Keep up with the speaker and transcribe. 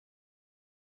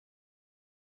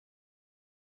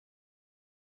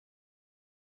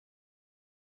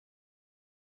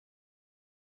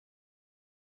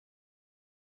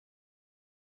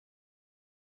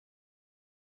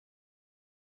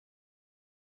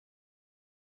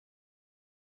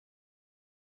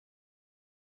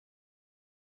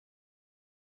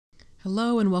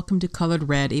Hello and welcome to Colored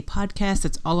Red, a podcast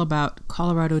that's all about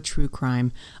Colorado true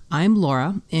crime. I'm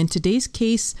Laura, and today's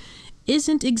case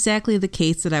isn't exactly the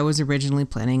case that I was originally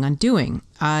planning on doing.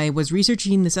 I was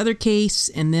researching this other case,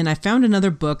 and then I found another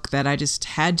book that I just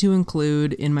had to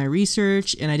include in my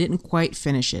research, and I didn't quite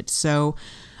finish it. So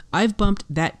I've bumped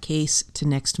that case to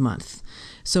next month.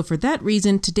 So for that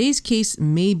reason, today's case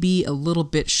may be a little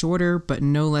bit shorter, but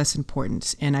no less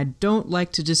important. And I don't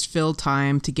like to just fill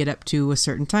time to get up to a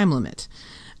certain time limit.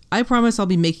 I promise I'll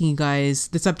be making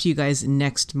this up to you guys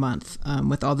next month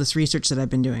with all this research that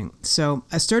I've been doing. So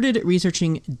I started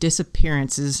researching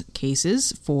disappearances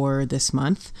cases for this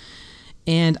month.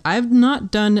 And I've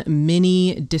not done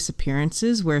many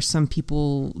disappearances where some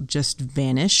people just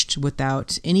vanished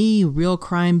without any real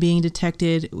crime being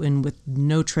detected and with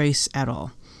no trace at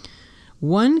all.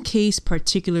 One case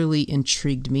particularly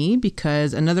intrigued me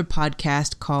because another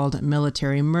podcast called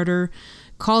Military Murder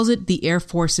calls it the Air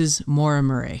Force's Maura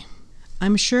Murray.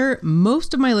 I'm sure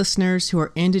most of my listeners who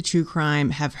are into true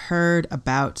crime have heard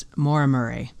about Maura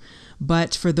Murray.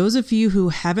 But for those of you who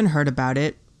haven't heard about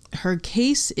it, her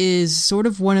case is sort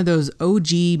of one of those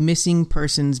OG missing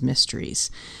persons mysteries.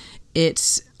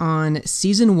 It's on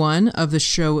season 1 of the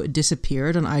show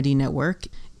Disappeared on ID Network.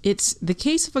 It's the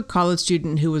case of a college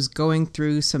student who was going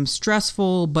through some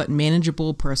stressful but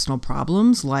manageable personal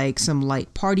problems, like some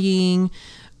light partying.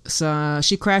 So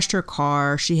she crashed her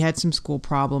car, she had some school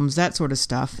problems, that sort of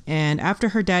stuff. And after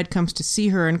her dad comes to see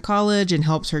her in college and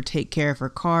helps her take care of her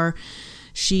car,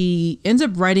 she ends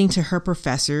up writing to her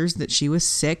professors that she was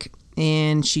sick,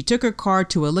 and she took her car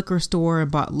to a liquor store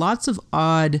and bought lots of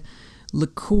odd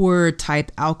liqueur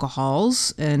type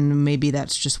alcohols, and maybe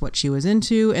that's just what she was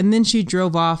into, and then she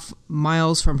drove off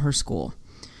miles from her school.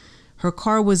 Her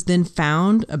car was then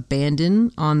found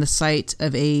abandoned on the site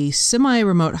of a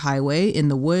semi-remote highway in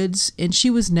the woods, and she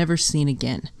was never seen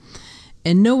again.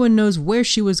 And no one knows where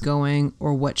she was going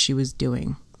or what she was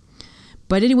doing.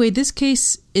 But anyway, this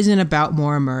case isn't about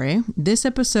Maura Murray. This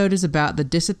episode is about the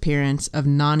disappearance of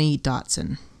Nani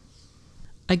Dotson.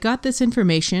 I got this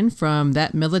information from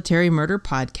that Military Murder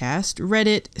podcast,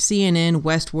 Reddit, CNN,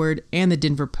 Westword, and the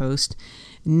Denver Post.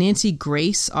 Nancy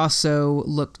Grace also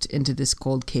looked into this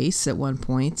cold case at one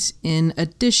point. In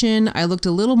addition, I looked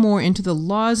a little more into the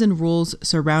laws and rules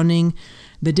surrounding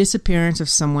the disappearance of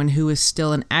someone who is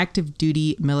still an active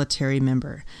duty military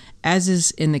member, as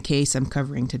is in the case I'm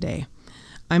covering today.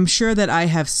 I'm sure that I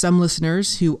have some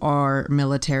listeners who are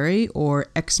military or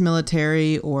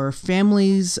ex-military or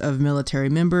families of military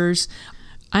members.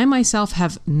 I myself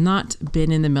have not been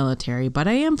in the military, but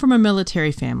I am from a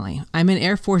military family. I'm an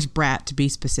Air Force brat, to be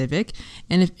specific.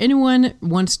 And if anyone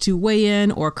wants to weigh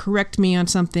in or correct me on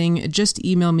something, just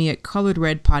email me at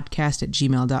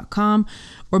coloredredpodcast@gmail.com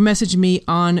or message me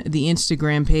on the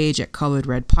Instagram page at Colored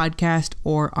Red Podcast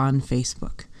or on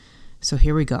Facebook. So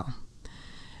here we go.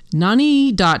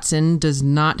 Nani Dotson does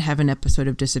not have an episode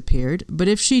of Disappeared, but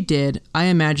if she did, I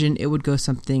imagine it would go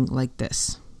something like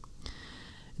this.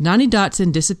 Nani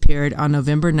Dotson disappeared on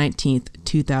November 19th,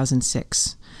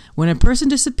 2006. When a person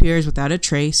disappears without a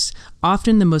trace,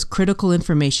 often the most critical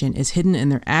information is hidden in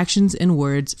their actions and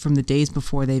words from the days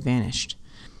before they vanished.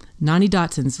 Nani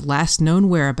Dotson's last known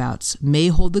whereabouts may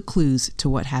hold the clues to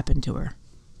what happened to her.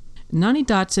 Nani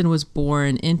Dotson was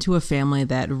born into a family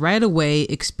that right away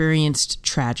experienced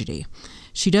tragedy.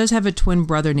 She does have a twin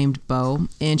brother named Bo,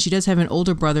 and she does have an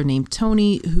older brother named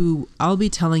Tony, who I'll be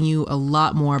telling you a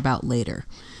lot more about later.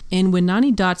 And when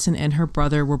Nani Dotson and her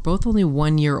brother were both only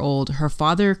 1 year old, her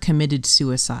father committed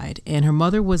suicide, and her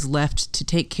mother was left to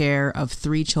take care of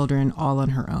 3 children all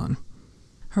on her own.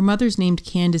 Her mother's named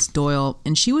Candace Doyle,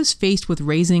 and she was faced with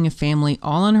raising a family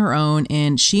all on her own,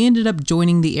 and she ended up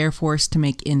joining the Air Force to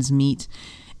make ends meet.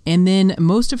 And then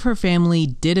most of her family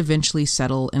did eventually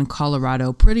settle in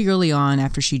Colorado pretty early on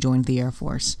after she joined the Air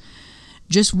Force.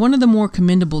 Just one of the more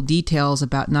commendable details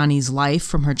about Nani's life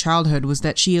from her childhood was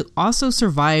that she also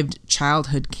survived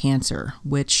childhood cancer,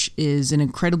 which is an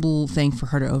incredible thing for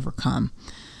her to overcome.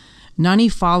 Nani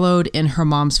followed in her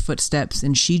mom's footsteps,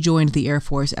 and she joined the Air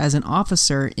Force as an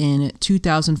officer in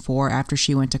 2004 after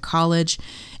she went to college,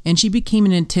 and she became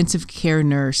an intensive care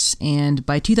nurse, and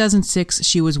by 2006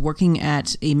 she was working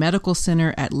at a medical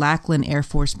center at Lackland Air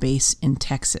Force Base in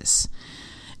Texas.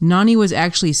 Nani was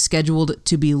actually scheduled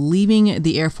to be leaving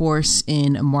the Air Force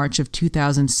in March of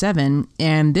 2007,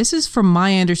 and this is, from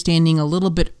my understanding, a little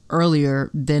bit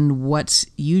earlier than what's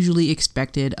usually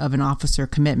expected of an officer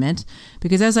commitment,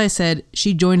 because as I said,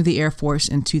 she joined the Air Force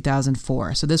in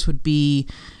 2004, so this would be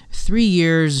 3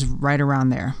 years right around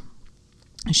there.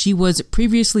 She was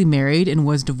previously married and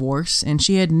was divorced, and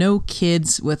she had no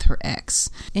kids with her ex.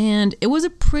 And it was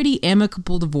a pretty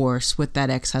amicable divorce with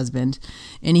that ex-husband,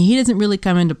 and he doesn't really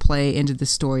come into play into the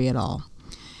story at all.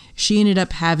 She ended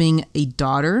up having a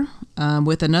daughter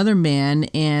with another man,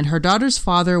 and her daughter's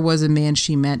father was a man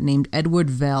she met named Edward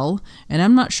Vell, and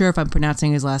I'm not sure if I'm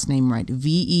pronouncing his last name right,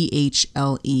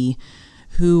 Vehle,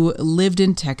 who lived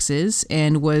in Texas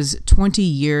and was 20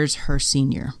 years her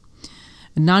senior.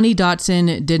 Nani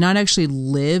Dotson did not actually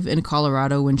live in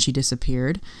Colorado when she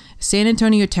disappeared. San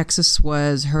Antonio, Texas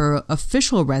was her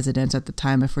official residence at the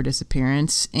time of her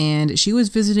disappearance, and she was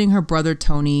visiting her brother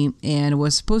Tony and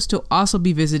was supposed to also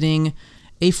be visiting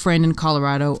a friend in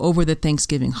Colorado over the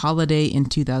Thanksgiving holiday in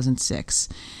 2006.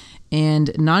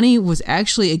 And Nani was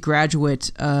actually a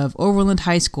graduate of Overland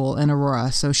High School in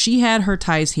Aurora, so she had her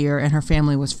ties here and her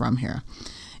family was from here.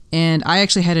 And I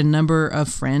actually had a number of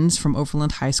friends from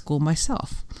Overland High School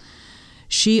myself.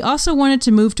 She also wanted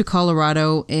to move to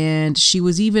Colorado, and she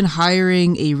was even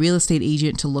hiring a real estate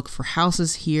agent to look for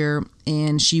houses here.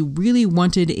 And she really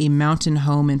wanted a mountain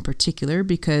home in particular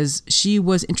because she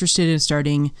was interested in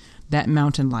starting that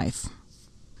mountain life.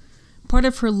 Part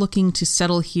of her looking to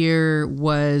settle here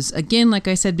was, again, like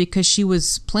I said, because she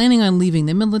was planning on leaving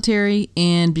the military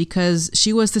and because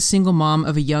she was the single mom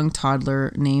of a young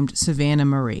toddler named Savannah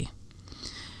Marie.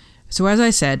 So as I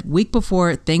said, week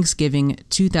before Thanksgiving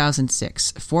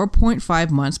 2006, 4.5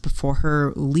 months before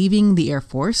her leaving the Air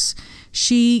Force,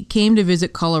 she came to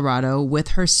visit Colorado with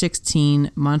her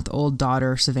 16-month-old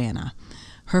daughter, Savannah.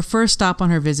 Her first stop on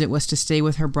her visit was to stay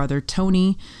with her brother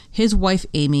Tony, his wife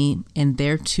Amy, and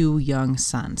their 2 young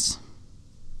sons.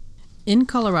 In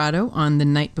Colorado, on the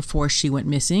night before she went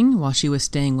missing, while she was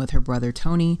staying with her brother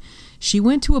Tony, she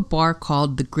went to a bar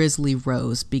called the Grizzly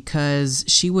Rose because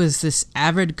she was this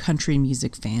avid country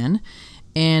music fan.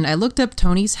 And I looked up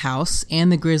Tony's house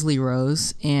and the Grizzly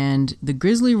Rose, and the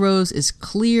Grizzly Rose is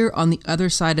clear on the other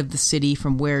side of the city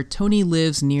from where Tony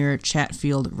lives near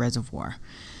Chatfield Reservoir.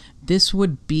 This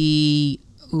would be,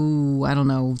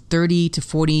 30 to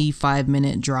 45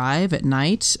 minute drive at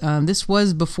night. This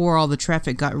was before all the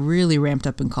traffic got really ramped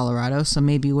up in Colorado, so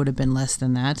maybe it would have been less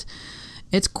than that.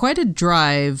 It's quite a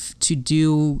drive to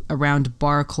do around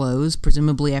bar close,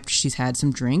 presumably after she's had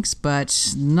some drinks,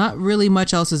 but not really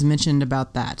much else is mentioned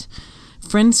about that.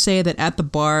 Friends say that at the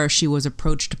bar, she was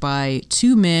approached by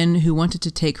 2 men who wanted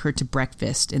to take her to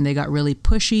breakfast, and they got really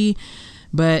pushy.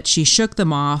 But she shook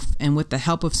them off, and with the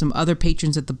help of some other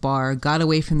patrons at the bar, got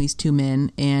away from these 2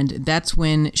 men, and that's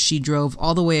when she drove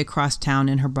all the way across town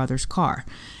in her brother's car.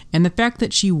 And the fact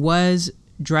that she was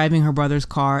driving her brother's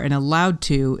car and allowed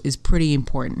to is pretty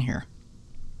important here.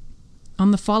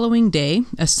 On the following day,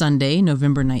 a Sunday,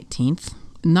 November 19th,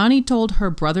 Nani told her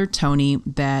brother Tony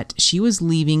that she was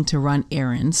leaving to run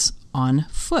errands on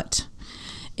foot.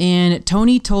 And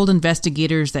Tony told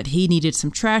investigators that he needed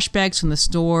some trash bags from the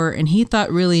store, and he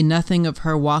thought really nothing of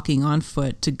her walking on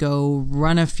foot to go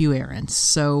run a few errands.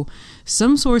 So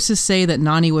some sources say that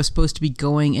Nani was supposed to be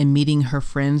going and meeting her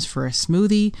friends for a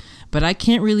smoothie, but I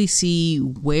can't really see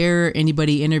where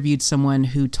anybody interviewed someone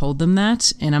who told them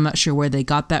that, and I'm not sure where they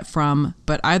got that from.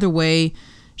 But either way,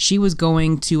 she was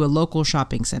going to a local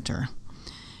shopping center.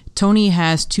 Tony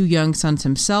has 2 young sons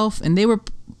himself, and they were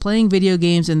playing video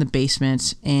games in the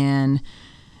basement, and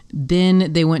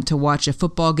then they went to watch a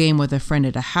football game with a friend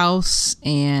at a house,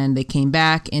 and they came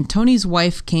back, and Tony's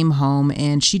wife came home,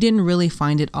 and she didn't really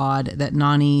find it odd that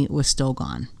Nani was still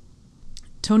gone.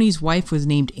 Tony's wife was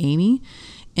named Amy,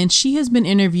 and she has been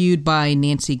interviewed by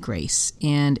Nancy Grace,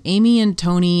 and Amy and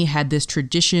Tony had this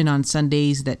tradition on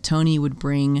Sundays that Tony would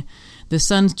bring the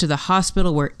sons to the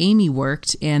hospital where Amy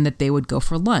worked and that they would go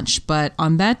for lunch. But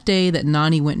on that day that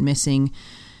Nani went missing,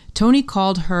 Tony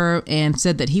called her and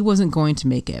said that he wasn't going to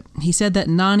make it. He said that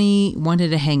Nani wanted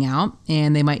to hang out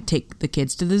and they might take the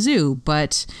kids to the zoo,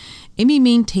 but Amy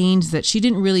maintains that she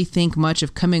didn't really think much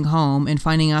of coming home and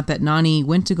finding out that Nani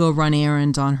went to go run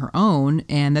errands on her own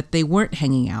and that they weren't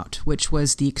hanging out, which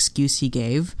was the excuse he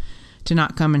gave to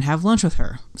not come and have lunch with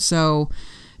her. So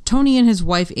Tony and his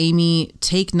wife Amy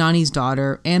take Nani's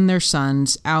daughter and their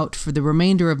sons out for the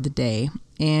remainder of the day,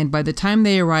 and by the time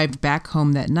they arrived back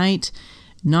home that night,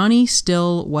 Nani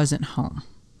still wasn't home.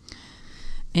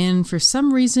 And for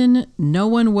some reason, no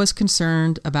one was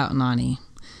concerned about Nani.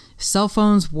 Cell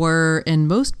phones were in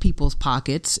most people's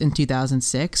pockets in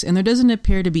 2006, and there doesn't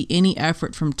appear to be any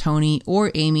effort from Tony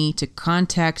or Amy to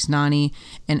contact Nani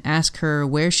and ask her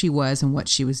where she was and what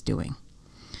she was doing.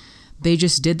 They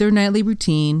just did their nightly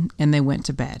routine and they went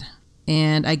to bed.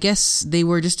 And I guess they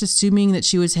were just assuming that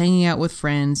she was hanging out with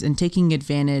friends and taking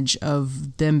advantage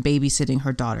of them babysitting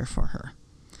her daughter for her.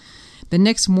 The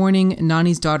next morning,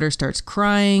 Nani's daughter starts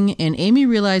crying, and Amy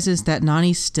realizes that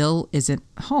Nani still isn't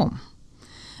home.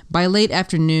 By late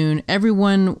afternoon,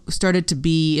 everyone started to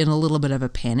be in a little bit of a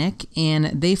panic, and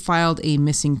they filed a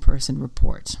missing person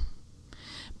report.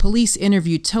 Police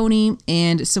interviewed Toni,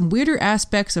 and some weirder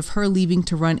aspects of her leaving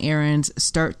to run errands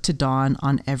start to dawn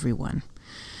on everyone.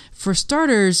 For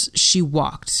starters, she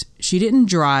walked. She didn't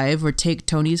drive or take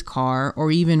Toni's car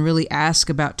or even really ask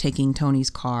about taking Toni's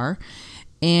car,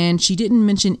 and she didn't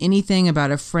mention anything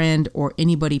about a friend or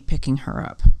anybody picking her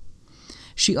up.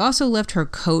 She also left her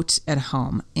coat at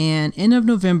home, and end of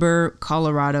November,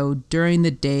 Colorado, during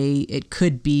the day, it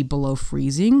could be below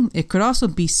freezing. It could also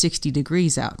be 60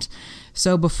 degrees out.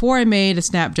 So before I made a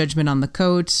snap judgment on the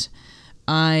coat,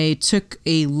 I took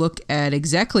a look at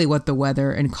exactly what the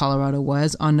weather in Colorado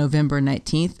was on November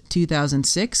 19th,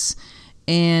 2006,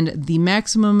 and the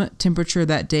maximum temperature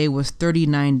that day was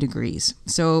 39 degrees.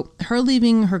 So her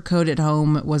leaving her coat at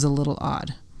home was a little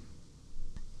odd.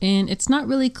 And it's not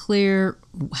really clear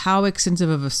how extensive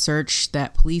of a search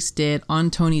that police did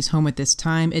on Toni's home at this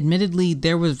time. Admittedly,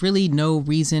 there was really no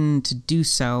reason to do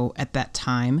so at that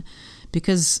time,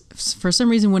 because for some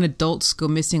reason when adults go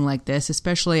missing like this,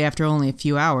 especially after only a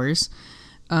few hours,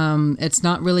 it's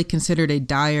not really considered a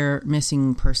dire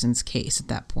missing persons case at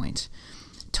that point.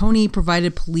 Toni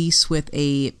provided police with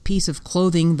a piece of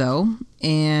clothing, though,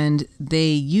 and they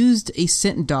used a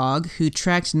scent dog who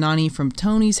tracked Nani from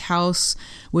Toni's house,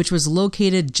 which was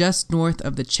located just north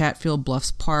of the Chatfield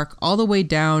Bluffs Park, all the way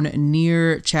down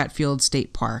near Chatfield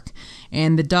State Park.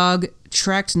 And the dog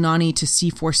tracked Nani to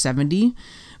C470,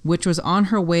 which was on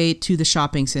her way to the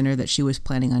shopping center that she was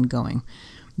planning on going.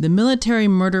 The Military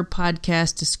Murder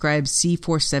Podcast describes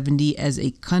C470 as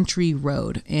a country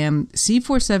road, and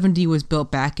C470 was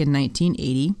built back in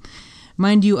 1980.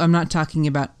 Mind you, I'm not talking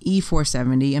about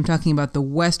E470, I'm talking about the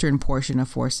western portion of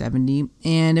 470,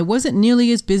 and it wasn't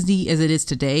nearly as busy as it is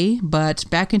today, but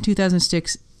back in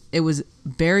 2006, it was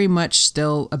very much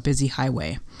still a busy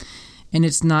highway. And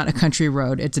it's not a country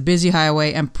road, it's a busy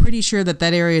highway. I'm pretty sure that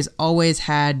area has always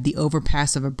had the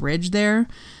overpass of a bridge there.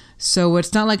 So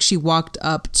it's not like she walked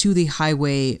up to the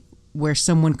highway where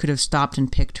someone could have stopped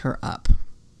and picked her up.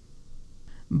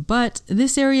 But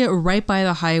this area right by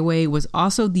the highway was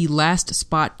also the last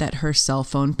spot that her cell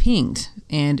phone pinged.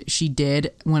 And she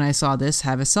did, when I saw this,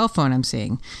 have a cell phone, I'm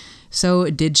saying. So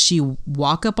did she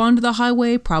walk up onto the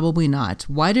highway? Probably not.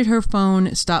 Why did her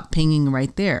phone stop pinging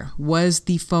right there? Was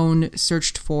the phone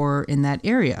searched for in that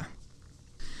area?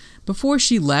 Before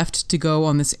she left to go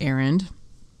on this errand,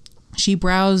 she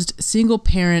browsed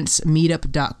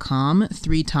singleparentsmeetup.com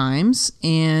 3 times,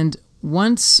 and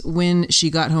once when she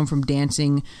got home from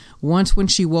dancing, once when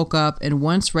she woke up, and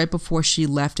once right before she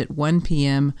left at 1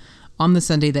 p.m. on the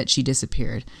Sunday that she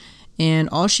disappeared. And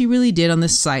all she really did on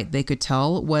this site, they could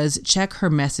tell, was check her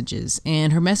messages,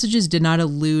 and her messages did not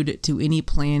allude to any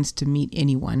plans to meet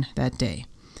anyone that day.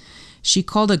 She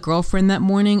called a girlfriend that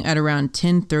morning at around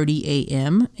 10:30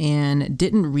 a.m. and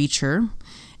didn't reach her.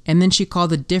 And then she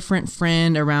called a different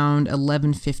friend around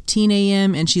 11:15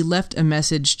 a.m. and she left a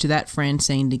message to that friend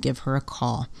saying to give her a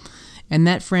call. And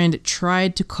that friend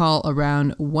tried to call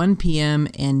around 1 p.m.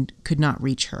 and could not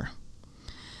reach her.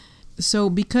 So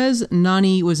because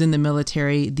Nani was in the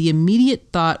military, the immediate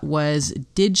thought was,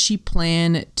 did she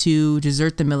plan to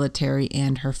desert the military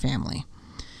and her family?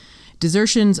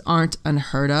 Desertions aren't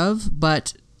unheard of,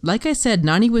 but like I said,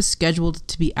 Nani was scheduled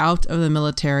to be out of the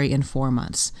military in 4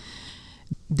 months.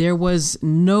 There was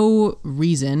no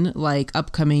reason, like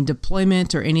upcoming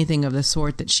deployment or anything of the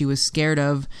sort, that she was scared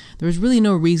of. There was really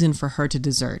no reason for her to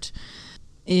desert.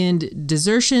 And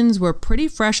desertions were pretty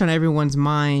fresh on everyone's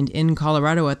mind in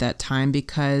Colorado at that time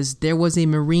because there was a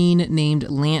Marine named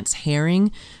Lance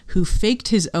Herring who faked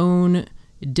his own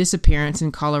disappearance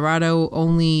in Colorado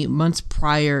only months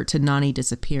prior to Nani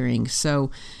disappearing. So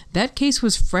that case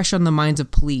was fresh on the minds of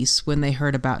police when they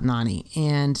heard about Nani.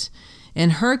 And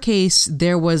in her case,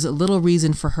 there was little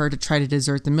reason for her to try to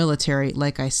desert the military,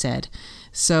 like I said.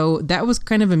 So that was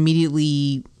kind of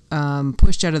immediately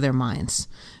pushed out of their minds.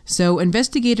 So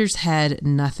investigators had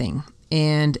nothing.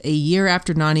 And a year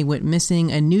after Nani went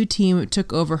missing, a new team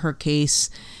took over her case,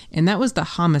 and that was the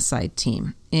homicide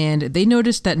team. And they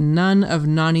noticed that none of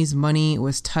Nani's money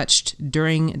was touched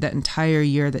during that entire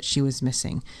year that she was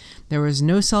missing. There was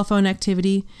no cell phone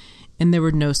activity, and there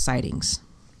were no sightings.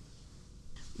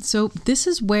 So this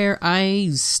is where I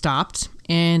stopped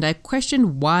and I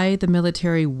questioned why the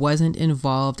military wasn't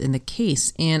involved in the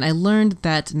case. And I learned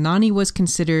that Nani was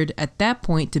considered at that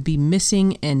point to be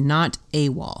missing and not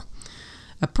AWOL.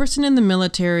 A person in the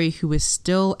military who is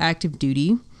still active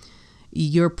duty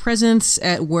Your presence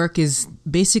at work is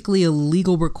basically a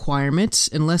legal requirement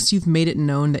unless you've made it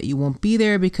known that you won't be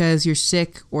there because you're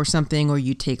sick or something or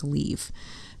you take leave.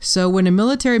 So when a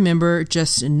military member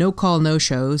just no-call,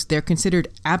 no-shows, they're considered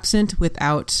absent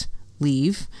without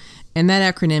leave, and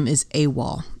that acronym is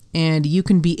AWOL. And you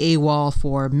can be AWOL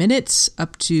for minutes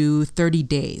up to 30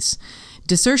 days.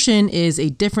 Desertion is a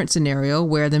different scenario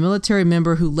where the military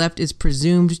member who left is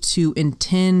presumed to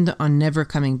intend on never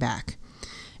coming back.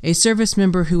 A service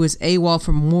member who is AWOL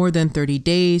for more than 30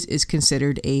 days is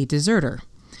considered a deserter.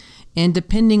 And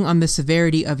depending on the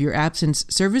severity of your absence,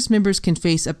 service members can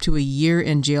face up to a year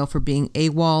in jail for being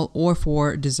AWOL or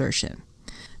for desertion.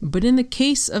 But in the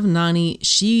case of Nani,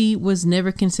 she was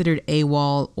never considered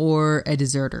AWOL or a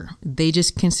deserter. They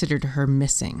just considered her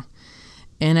missing.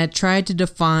 And I tried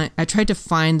to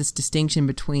find this distinction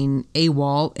between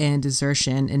AWOL and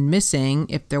desertion and missing,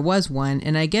 if there was one.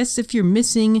 And I guess if you're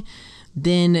missing,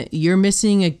 then you're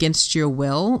missing against your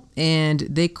will, and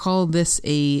they call this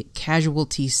a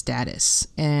casualty status.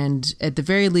 And at the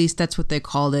very least, that's what they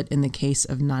called it in the case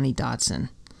of Nani Dodson.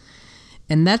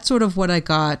 And that's sort of what I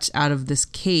got out of this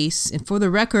case. And for the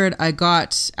record, I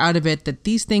got out of it that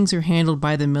these things are handled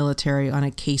by the military on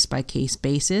a case-by-case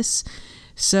basis.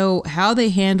 So how they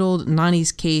handled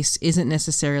Nani's case isn't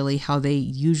necessarily how they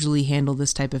usually handle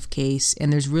this type of case,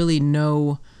 and there's really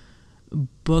no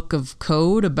book of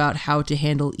code about how to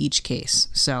handle each case.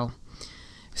 So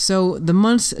the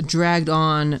months dragged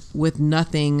on with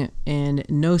nothing and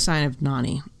no sign of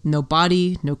Nani. No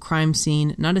body, no crime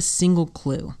scene, not a single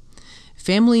clue.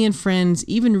 Family and friends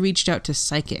even reached out to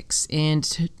psychics,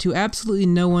 and to absolutely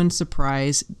no one's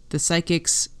surprise, the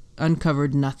psychics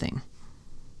uncovered nothing.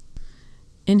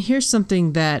 And here's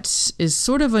something that is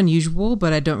sort of unusual,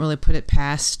 but I don't really put it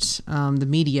past the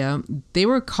media. They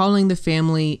were calling the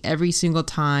family every single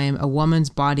time a woman's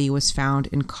body was found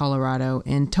in Colorado,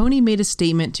 and Tony made a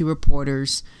statement to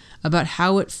reporters about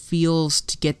how it feels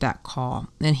to get that call.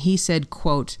 And he said,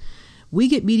 quote, "We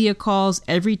get media calls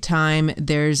every time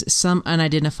there's some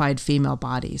unidentified female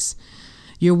bodies.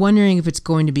 You're wondering if it's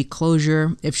going to be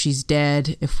closure, if she's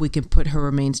dead, if we can put her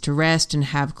remains to rest and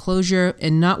have closure,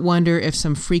 and not wonder if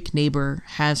some freak neighbor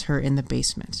has her in the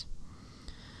basement."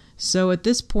 So at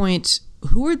this point,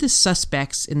 who are the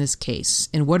suspects in this case,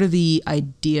 and what are the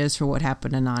ideas for what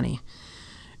happened to Nani?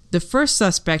 The first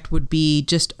suspect would be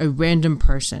just a random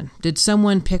person. Did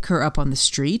someone pick her up on the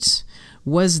street?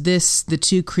 Was this the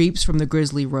two creeps from the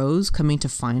Grizzly Rose coming to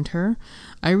find her?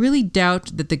 I really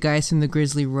doubt that the guys from the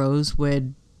Grizzly Rose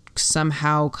would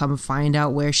somehow come find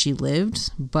out where she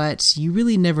lived, but you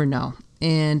really never know.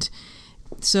 And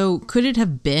so could it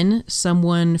have been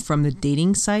someone from the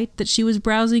dating site that she was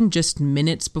browsing just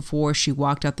minutes before she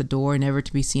walked out the door, never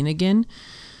to be seen again?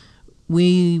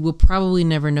 We will probably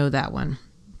never know that one.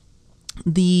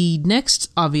 The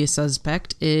next obvious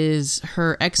suspect is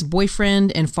her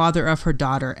ex-boyfriend and father of her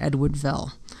daughter, Edward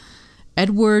Vell.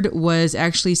 Edward was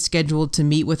actually scheduled to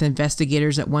meet with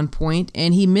investigators at one point,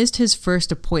 and he missed his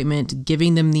first appointment,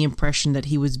 giving them the impression that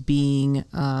he was being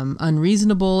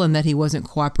unreasonable and that he wasn't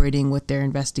cooperating with their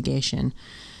investigation.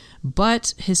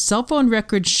 But his cell phone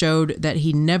records showed that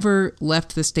he never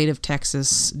left the state of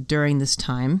Texas during this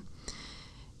time.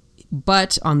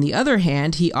 But on the other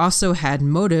hand, he also had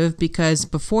motive because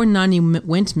before Nani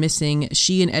went missing,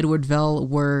 she and Edward Vell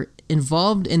were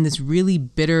involved in this really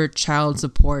bitter child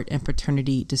support and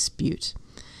paternity dispute.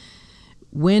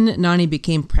 When Nani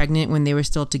became pregnant when they were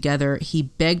still together, he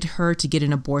begged her to get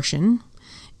an abortion,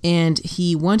 and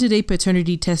he wanted a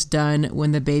paternity test done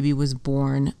when the baby was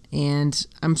born. And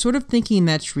I'm sort of thinking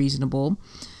that's reasonable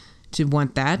to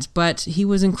want that, but he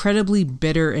was incredibly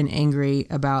bitter and angry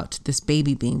about this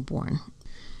baby being born.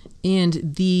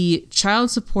 And the child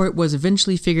support was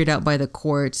eventually figured out by the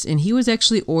courts, and he was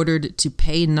actually ordered to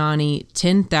pay Nani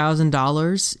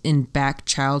 $10,000 in back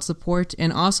child support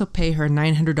and also pay her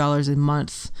 $900 a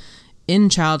month in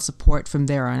child support from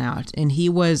there on out. And he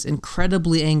was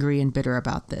incredibly angry and bitter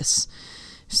about this.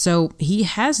 So he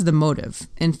has the motive.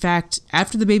 In fact,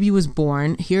 after the baby was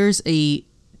born, here's a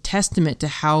testament to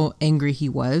how angry he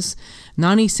was.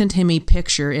 Nani sent him a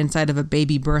picture inside of a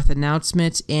baby birth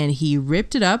announcement, and he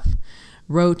ripped it up,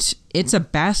 wrote "It's a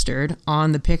bastard"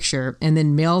 on the picture, and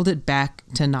then mailed it back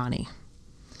to Nani.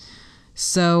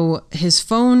 So his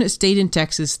phone stayed in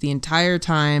Texas the entire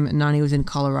time Nani was in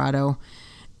Colorado,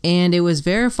 and it was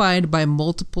verified by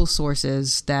multiple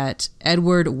sources that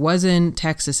Edward was in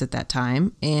Texas at that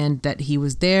time, and that he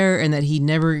was there, and that he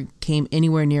never came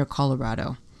anywhere near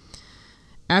Colorado.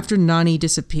 After Nani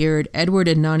disappeared, Edward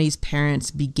and Nani's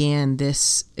parents began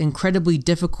this incredibly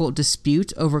difficult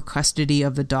dispute over custody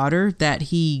of the daughter that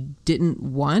he didn't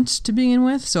want to begin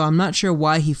with, so I'm not sure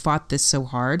why he fought this so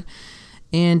hard.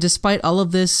 And despite all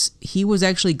of this, he was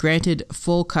actually granted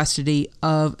full custody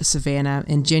of Savannah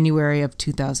in January of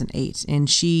 2008, and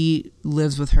she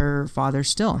lives with her father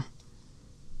still.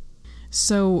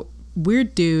 So,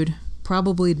 weird dude,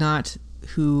 probably not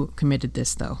who committed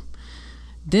this though.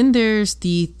 Then there's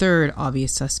the third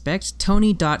obvious suspect,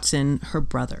 Tony Dotson, her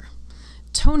brother.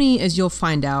 Tony, as you'll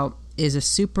find out, is a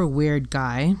super weird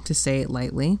guy, to say it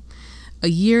lightly. A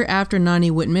year after Nani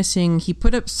went missing, he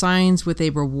put up signs with a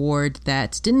reward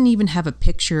that didn't even have a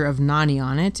picture of Nani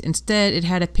on it. Instead, it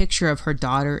had a picture of her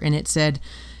daughter, and it said,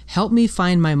 "Help me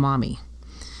find my mommy."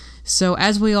 So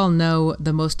as we all know,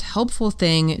 the most helpful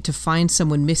thing to find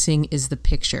someone missing is the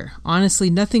picture.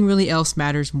 Honestly, nothing really else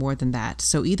matters more than that.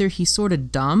 So either he's sort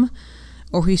of dumb,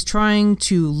 or he's trying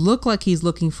to look like he's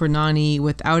looking for Nani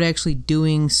without actually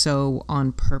doing so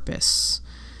on purpose.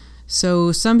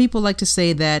 So some people like to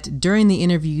say that during the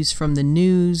interviews from the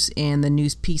news and the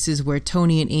news pieces where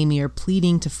Tony and Amy are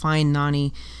pleading to find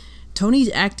Nani, Tony's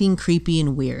acting creepy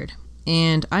and weird.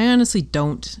 And I honestly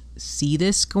don't see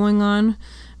this going on.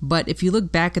 But if you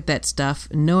look back at that stuff,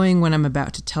 knowing what I'm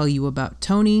about to tell you about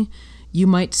Tony, you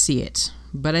might see it.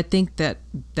 But I think that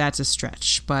that's a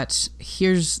stretch. But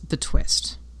here's the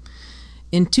twist.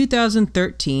 In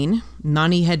 2013,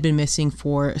 Nani had been missing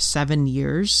for 7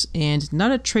 years, and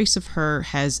not a trace of her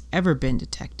has ever been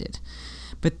detected.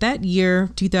 But that year,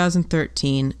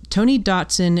 2013, Tony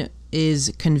Dotson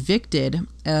is convicted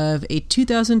of a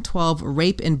 2012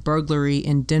 rape and burglary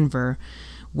in Denver,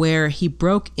 where he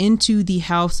broke into the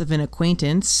house of an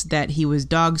acquaintance that he was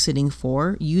dog sitting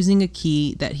for using a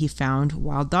key that he found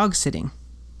while dog sitting.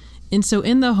 And so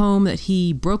in the home that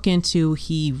he broke into,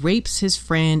 he rapes his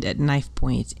friend at knife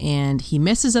point, and he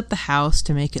messes up the house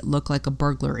to make it look like a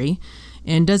burglary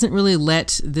and doesn't really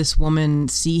let this woman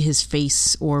see his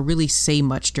face or really say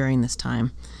much during this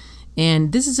time.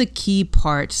 And this is a key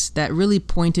part that really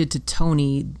pointed to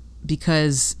Tony,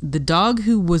 because the dog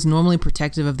who was normally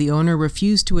protective of the owner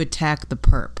refused to attack the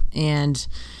perp. And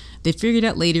they figured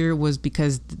out later was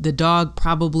because the dog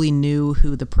probably knew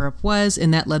who the perp was,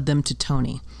 and that led them to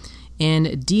Tony.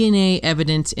 And DNA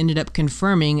evidence ended up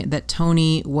confirming that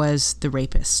Tony was the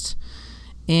rapist.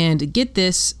 And get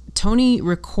this, Tony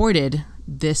recorded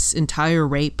this entire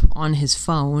rape on his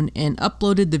phone and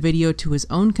uploaded the video to his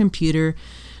own computer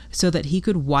so that he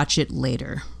could watch it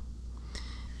later.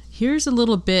 Here's a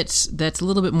little bit that's a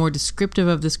little bit more descriptive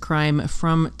of this crime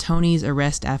from Tony's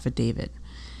arrest affidavit.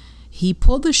 He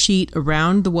pulled the sheet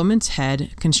around the woman's head,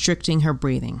 constricting her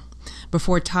breathing,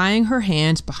 before tying her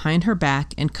hands behind her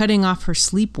back and cutting off her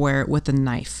sleepwear with a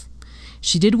knife.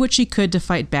 She did what she could to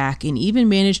fight back and even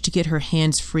managed to get her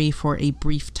hands free for a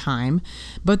brief time,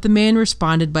 but the man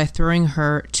responded by throwing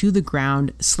her to the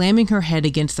ground, slamming her head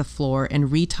against the floor and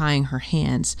retying her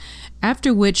hands,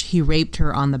 after which he raped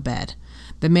her on the bed.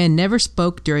 The man never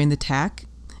spoke during the attack,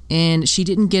 and she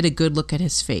didn't get a good look at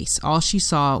his face. All she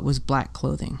saw was black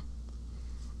clothing.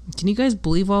 Can you guys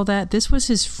believe all that? This was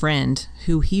his friend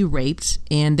who he raped,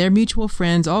 and their mutual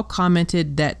friends all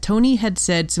commented that Tony had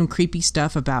said some creepy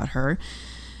stuff about her.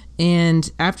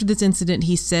 And after this incident,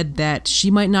 he said that she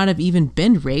might not have even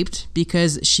been raped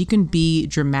because she can be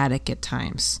dramatic at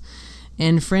times.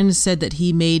 And friends said that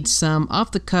he made some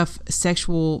off-the-cuff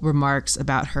sexual remarks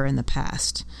about her in the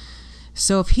past.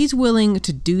 So if he's willing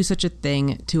to do such a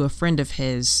thing to a friend of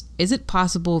his, is it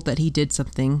possible that he did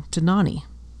something to Nani?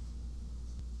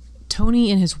 Tony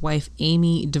and his wife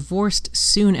Amy divorced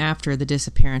soon after the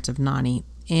disappearance of Nani,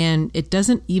 and it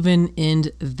doesn't even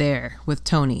end there with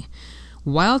Tony.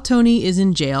 While Tony is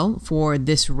in jail for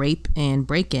this rape and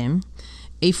break-in,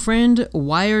 a friend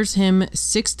wires him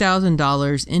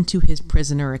 $6,000 into his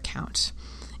prisoner account.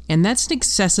 And that's an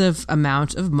excessive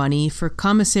amount of money for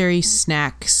commissary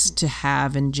snacks to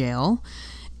have in jail.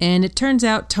 And it turns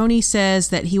out Tony says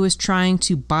that he was trying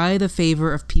to buy the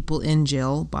favor of people in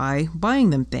jail by buying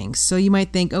them things. So you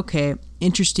might think, okay,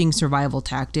 interesting survival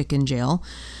tactic in jail.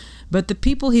 But the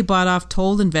people he bought off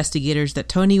told investigators that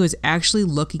Tony was actually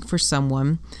looking for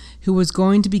someone who was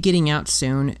going to be getting out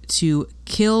soon to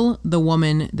kill the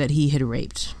woman that he had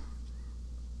raped.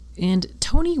 And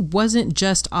Tony wasn't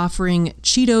just offering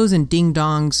Cheetos and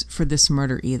ding-dongs for this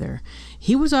murder either.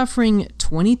 He was offering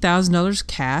 $20,000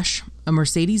 cash, a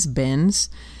Mercedes-Benz,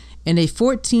 and a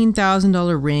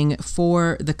 $14,000 ring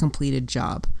for the completed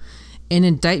job. An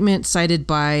indictment cited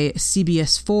by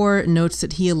CBS4 notes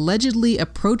that he allegedly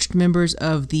approached members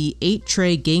of the 8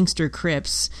 Trey Gangster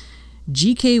Crips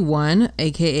GK1,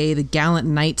 aka the Gallant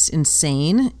Knights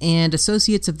Insane, and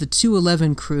associates of the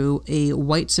 211 crew, a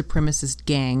white supremacist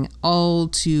gang, all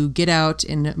to get out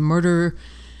and murder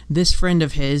this friend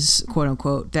of his, quote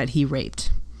unquote, that he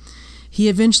raped. He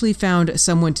eventually found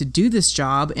someone to do this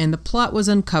job, and the plot was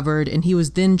uncovered, and he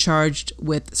was then charged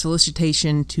with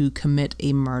solicitation to commit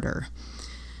a murder.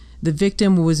 The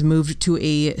victim was moved to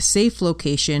a safe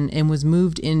location and was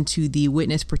moved into the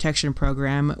Witness Protection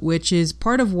Program, which is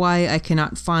part of why I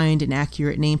cannot find an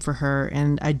accurate name for her,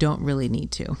 and I don't really need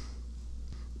to.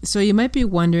 So you might be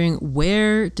wondering,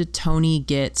 where did Tony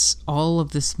get all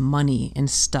of this money and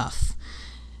stuff?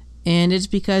 And it's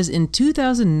because in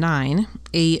 2009,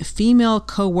 a female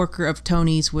co-worker of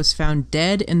Tony's was found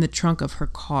dead in the trunk of her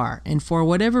car, and for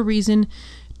whatever reason,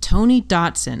 Tony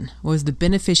Dotson was the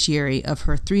beneficiary of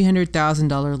her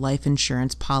 $300,000 life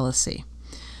insurance policy.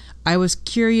 I was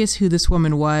curious who this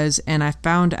woman was, and I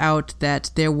found out that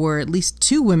there were at least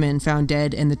 2 women found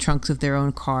dead in the trunks of their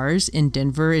own cars in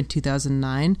Denver in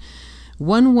 2009.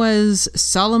 One was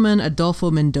Solomon Adolfo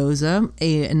Mendoza,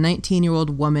 a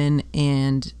 19-year-old woman,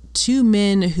 and 2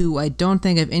 men who I don't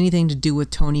think have anything to do with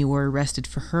Tony were arrested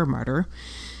for her murder.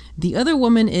 The other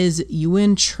woman is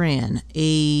Yuen Tran,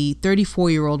 a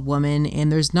 34-year-old woman, and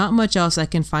there's not much else I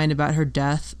can find about her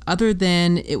death other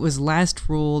than it was last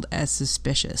ruled as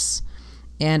suspicious.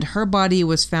 And her body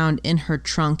was found in her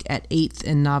trunk at 8th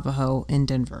and Navajo in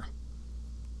Denver.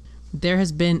 There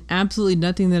has been absolutely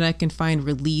nothing that I can find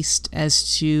released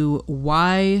as to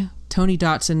why Tony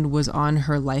Dotson was on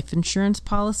her life insurance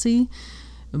policy,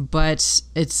 but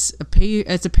it's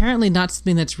apparently not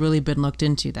something that's really been looked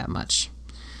into that much.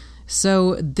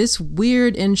 So this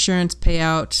weird insurance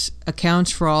payout accounts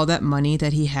for all that money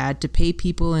that he had to pay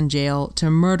people in jail to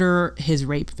murder his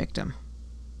rape victim.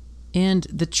 And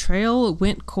the trail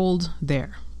went cold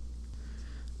there.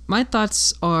 My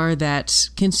thoughts are that,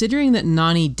 considering that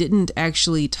Nani didn't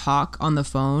actually talk on the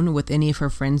phone with any of her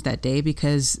friends that day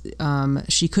because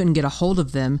she couldn't get a hold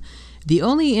of them, the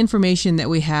only information that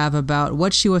we have about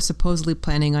what she was supposedly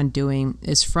planning on doing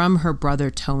is from her brother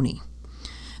Tony.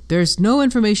 There's no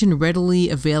information readily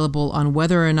available on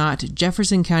whether or not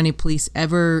Jefferson County Police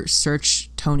ever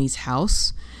searched Tony's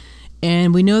house,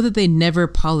 and we know that they never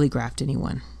polygraphed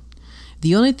anyone.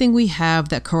 The only thing we have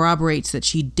that corroborates that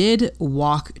she did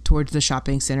walk towards the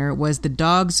shopping center was the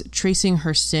dogs tracing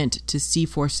her scent to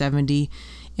C470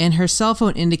 and her cell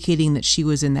phone indicating that she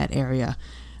was in that area.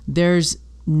 There's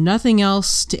nothing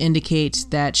else to indicate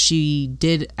that she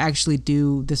did actually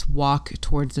do this walk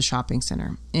towards the shopping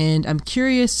center. And I'm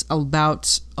curious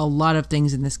about a lot of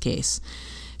things in this case.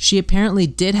 She apparently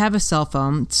did have a cell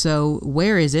phone, so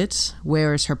where is it?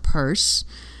 Where is her purse?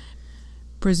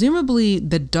 Presumably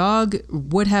the dog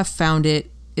would have found it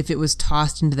if it was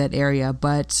tossed into that area,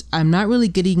 but I'm not really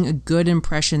getting a good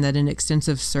impression that an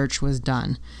extensive search was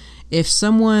done. If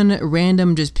someone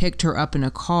random just picked her up in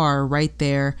a car right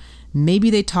there, maybe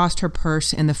they tossed her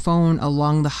purse and the phone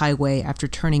along the highway after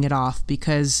turning it off,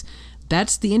 because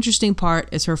that's the interesting part,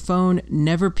 is her phone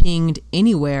never pinged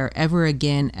anywhere ever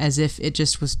again, as if it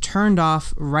just was turned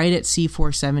off right at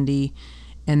C470,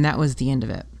 and that was the end of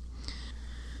it.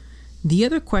 The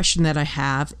other question that I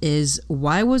have is,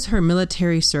 why was her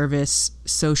military service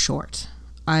so short?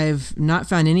 I've not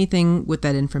found anything with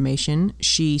that information.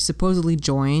 She supposedly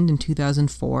joined in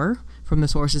 2004 from the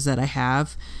sources that I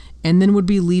have, and then would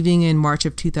be leaving in March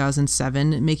of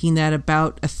 2007, making that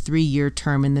about a 3-year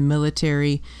term in the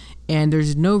military, and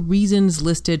there's no reasons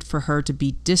listed for her to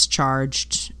be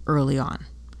discharged early on.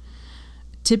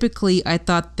 Typically, I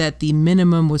thought that the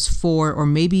minimum was 4 or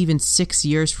maybe even 6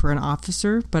 years for an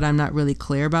officer, but I'm not really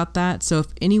clear about that. So if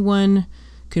anyone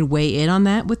could weigh in on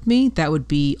that with me, that would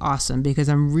be awesome, because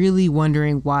I'm really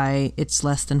wondering why it's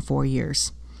less than 4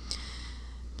 years.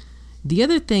 The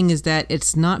other thing is that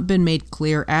it's not been made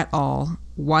clear at all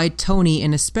why Tony,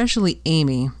 and especially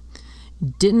Amy,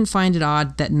 didn't find it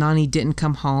odd that Nani didn't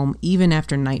come home even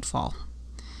after nightfall.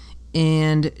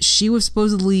 And she was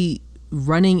supposedly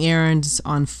running errands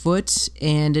on foot,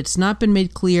 and it's not been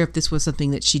made clear if this was something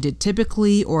that she did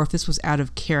typically or if this was out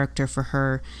of character for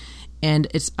her. And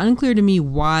it's unclear to me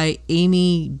why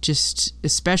Amy just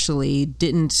especially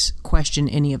didn't question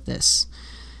any of this.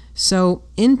 So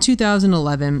in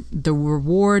 2011, the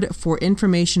reward for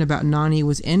information about Nani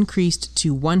was increased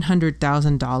to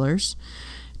 $100,000.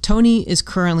 Tony is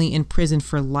currently in prison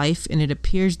for life, and it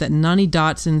appears that Nani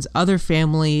Dotson's other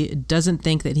family doesn't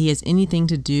think that he has anything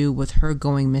to do with her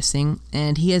going missing,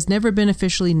 and he has never been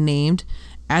officially named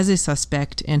as a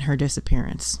suspect in her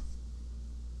disappearance.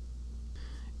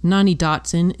 Nani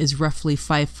Dotson is roughly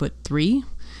 5'3",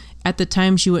 At the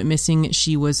time she went missing,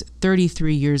 she was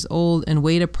 33 years old and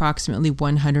weighed approximately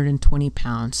 120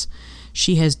 pounds.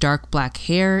 She has dark black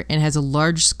hair and has a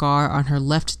large scar on her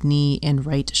left knee and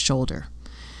right shoulder.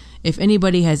 If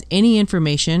anybody has any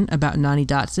information about Nani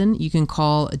Dotson, you can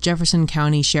call Jefferson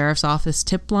County Sheriff's Office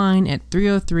tip line at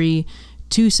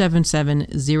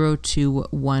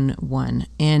 303-277-0211.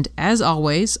 And as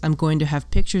always, I'm going to have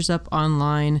pictures up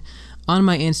online on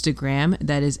my Instagram,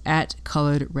 that is at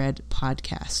Colored Red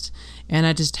Podcast. And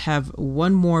I just have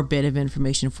one more bit of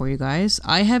information for you guys.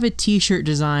 I have a t-shirt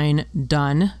design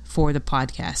done for the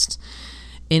podcast,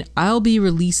 and I'll be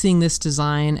releasing this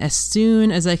design as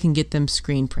soon as I can get them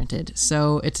screen printed.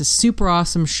 So it's a super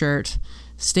awesome shirt.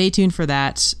 Stay tuned for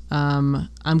that. I'm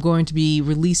going to be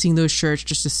releasing those shirts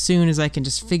just as soon as I can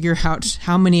just figure out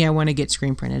how many I want to get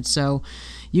screen printed. So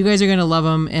you guys are going to love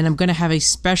them, and I'm going to have a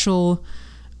special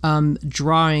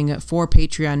drawing for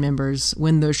Patreon members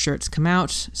when those shirts come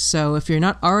out. So if you're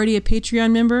not already a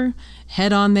Patreon member,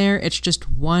 head on there. It's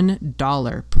just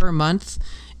 $1 per month,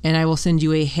 and I will send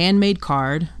you a handmade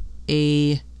card,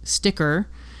 a sticker,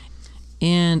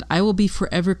 and I will be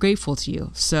forever grateful to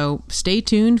you. So stay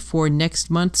tuned for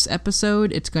next month's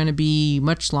episode. It's going to be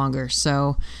much longer.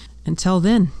 So until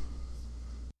then,